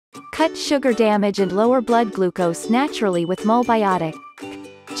Cut sugar damage and lower blood glucose naturally with Mulbiotic.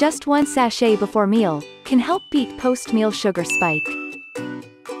 Just one sachet before meal can help beat post-meal sugar spike.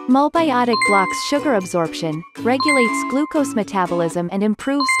 Mulbiotic blocks sugar absorption, regulates glucose metabolism and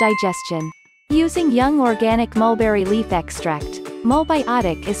improves digestion. Using young organic mulberry leaf extract,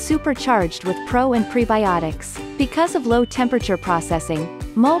 Mulbiotic is supercharged with pro and prebiotics. Because of low temperature processing,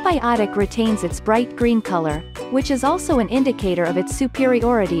 Mulbiotic retains its bright green color, which is also an indicator of its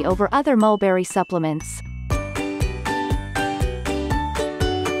superiority over other mulberry supplements.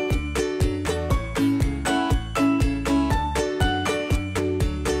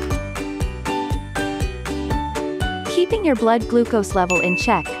 Keeping your blood glucose level in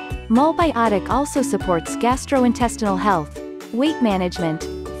check, Mulbiotic also supports gastrointestinal health, weight management,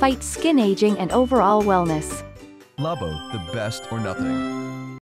 fights skin aging and overall wellness. Labo, the best or nothing.